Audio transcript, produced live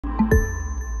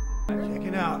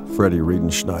Freddie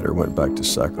Riedenschneider went back to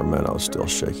Sacramento, still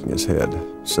shaking his head,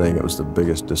 saying it was the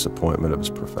biggest disappointment of his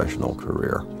professional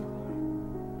career.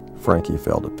 Frankie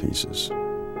fell to pieces.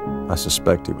 I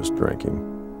suspect he was drinking.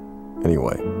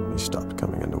 Anyway, he stopped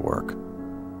coming into work.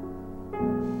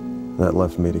 That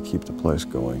left me to keep the place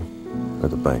going, or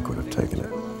the bank would have taken it.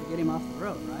 Get him off the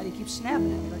road, right? He keeps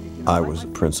snapping at me like a kid. I was the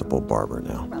principal barber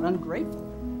now. About ungrateful.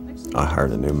 I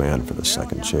hired a new man for the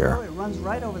second chair. It runs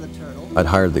right over the turtle. I'd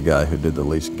hired the guy who did the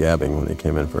least gabbing when he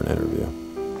came in for an interview.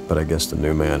 But I guess the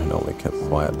new man had only kept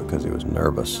quiet because he was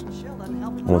nervous.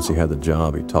 Once he had the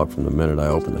job, he talked from the minute I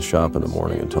opened the shop in the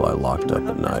morning until I locked up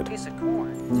at night. A piece of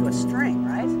corn to a string,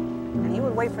 right? And he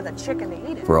would wait for the chicken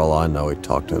to eat it. For all I know, he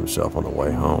talked to himself on the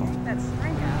way home. That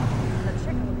string out, and the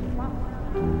chicken would be plump.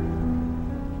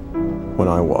 When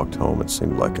I walked home, it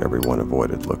seemed like everyone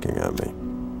avoided looking at me,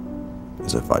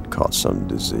 as if I'd caught some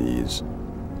disease.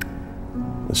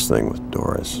 This thing with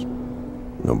Doris,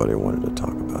 nobody wanted to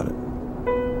talk about it.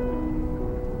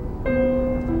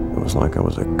 It was like I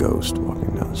was a ghost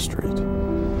walking down the street.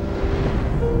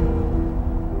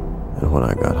 And when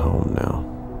I got home now,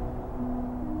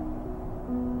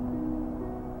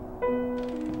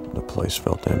 the place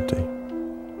felt empty.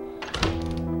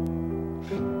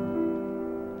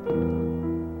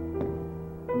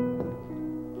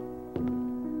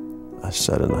 I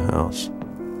sat in the house,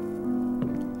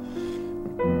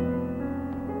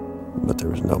 but there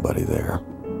was nobody there.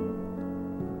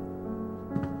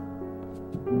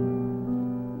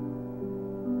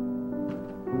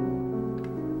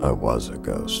 I was a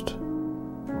ghost.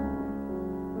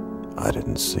 I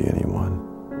didn't see anyone.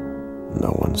 No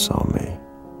one saw me.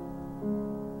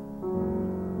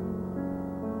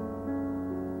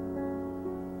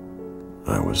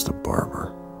 I was the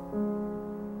barber.